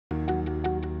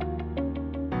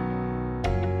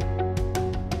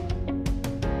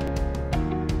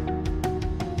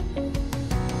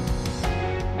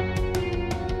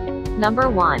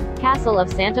Number 1. Castle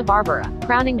of Santa Bárbara.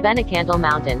 Crowning Benacantal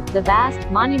Mountain, the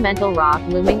vast, monumental rock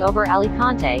looming over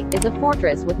Alicante, is a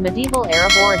fortress with medieval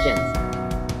Arab origins.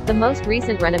 The most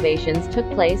recent renovations took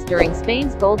place during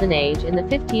Spain's Golden Age in the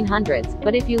 1500s,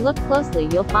 but if you look closely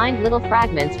you'll find little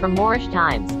fragments from Moorish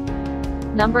times.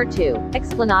 Number 2.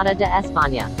 Explanada de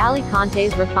España.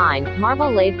 Alicante's refined,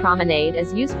 marble-laid promenade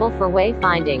is useful for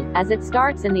way-finding, as it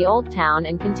starts in the Old Town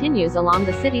and continues along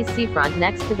the city's seafront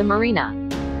next to the marina.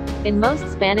 In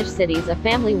most Spanish cities a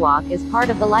family walk is part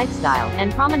of the lifestyle,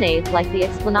 and promenades like the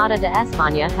Explanada de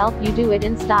España help you do it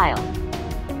in style.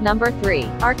 Number 3.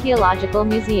 Archaeological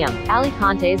Museum.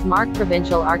 Alicante's Marc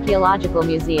Provincial Archaeological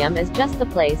Museum is just the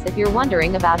place if you're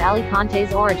wondering about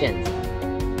Alicante's origins.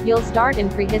 You'll start in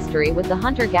prehistory with the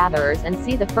hunter-gatherers and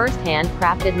see the first-hand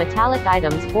crafted metallic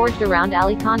items forged around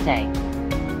Alicante.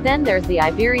 Then there's the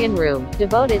Iberian Room,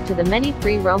 devoted to the many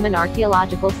pre-Roman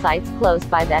archaeological sites close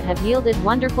by that have yielded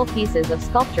wonderful pieces of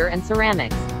sculpture and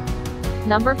ceramics.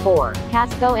 Number 4.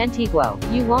 Casco Antiguo.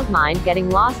 You won't mind getting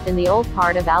lost in the old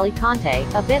part of Alicante,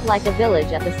 a bit like a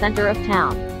village at the center of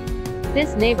town.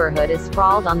 This neighborhood is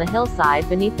sprawled on the hillside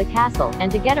beneath the castle,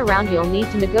 and to get around you'll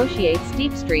need to negotiate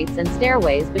steep streets and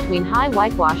stairways between high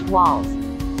whitewashed walls.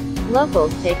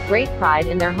 Locals take great pride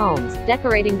in their homes,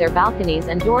 decorating their balconies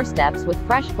and doorsteps with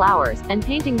fresh flowers, and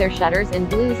painting their shutters in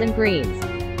blues and greens.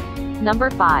 Number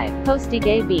 5.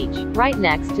 Postigue Beach. Right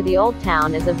next to the Old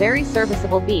Town is a very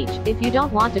serviceable beach, if you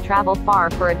don't want to travel far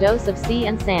for a dose of sea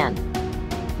and sand.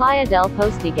 Playa del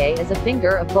Postigue is a finger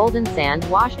of golden sand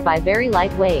washed by very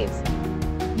light waves.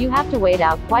 You have to wade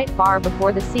out quite far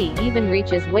before the sea even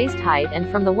reaches waist height, and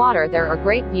from the water there are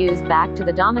great views back to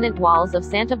the dominant walls of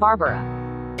Santa Bárbara.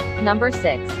 Number 6.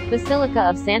 Basilica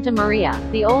of Santa Maria.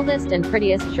 The oldest and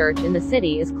prettiest church in the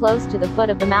city is close to the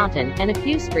foot of the mountain, and a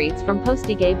few streets from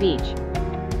Postigue Beach.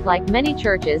 Like many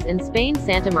churches in Spain,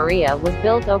 Santa Maria was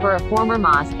built over a former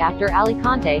mosque after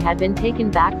Alicante had been taken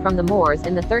back from the Moors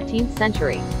in the 13th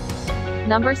century.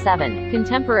 Number 7.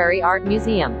 Contemporary Art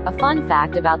Museum. A fun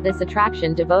fact about this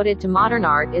attraction devoted to modern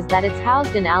art is that it's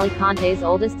housed in Alicante's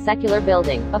oldest secular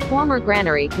building, a former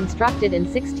granary constructed in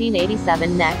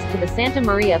 1687 next to the Santa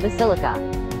Maria Basilica.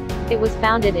 It was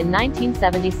founded in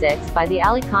 1976 by the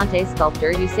Alicante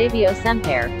sculptor Eusebio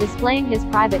Semper, displaying his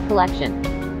private collection.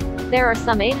 There are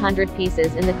some 800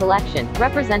 pieces in the collection,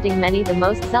 representing many of the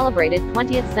most celebrated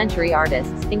 20th century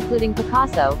artists, including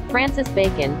Picasso, Francis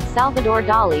Bacon, Salvador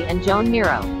Dali and Joan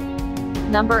Miro.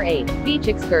 Number 8. Beach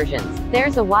excursions.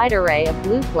 There's a wide array of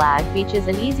blue flag beaches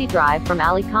and easy drive from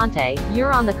Alicante.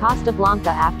 You're on the Costa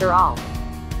Blanca after all.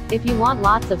 If you want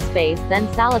lots of space, then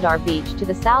Saladar Beach to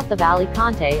the south of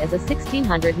Alicante is a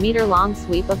 1,600-meter-long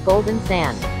sweep of golden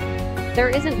sand. There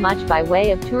isn't much by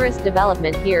way of tourist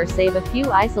development here save a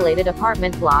few isolated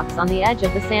apartment blocks on the edge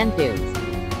of the sand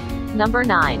dunes. Number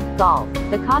 9. Golf.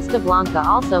 The Costa Blanca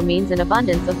also means an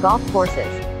abundance of golf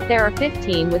courses. There are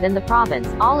 15 within the province,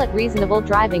 all at reasonable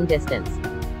driving distance.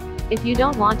 If you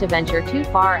don't want to venture too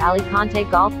far, Alicante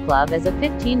Golf Club is a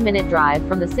 15-minute drive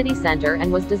from the city center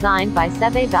and was designed by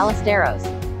Seve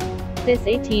Ballesteros. This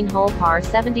 18-hole par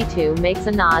 72 makes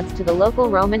a nod to the local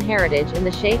Roman heritage in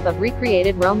the shape of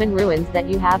recreated Roman ruins that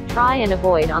you have try and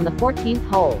avoid on the 14th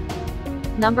hole.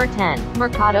 Number 10.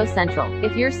 Mercado Central.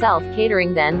 If you're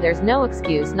self-catering, then there's no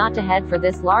excuse not to head for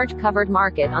this large covered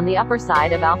market on the upper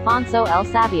side of Alfonso El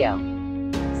Sabio.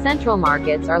 Central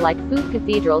markets are like food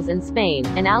cathedrals in Spain,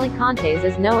 and Alicante's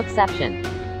is no exception.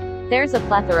 There's a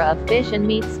plethora of fish and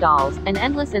meat stalls, and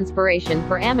endless inspiration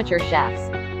for amateur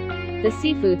chefs. The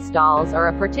seafood stalls are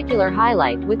a particular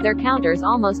highlight, with their counters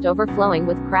almost overflowing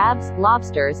with crabs,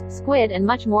 lobsters, squid and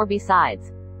much more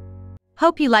besides.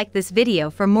 Hope you like this video.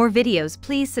 For more videos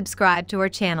please subscribe to our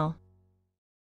channel.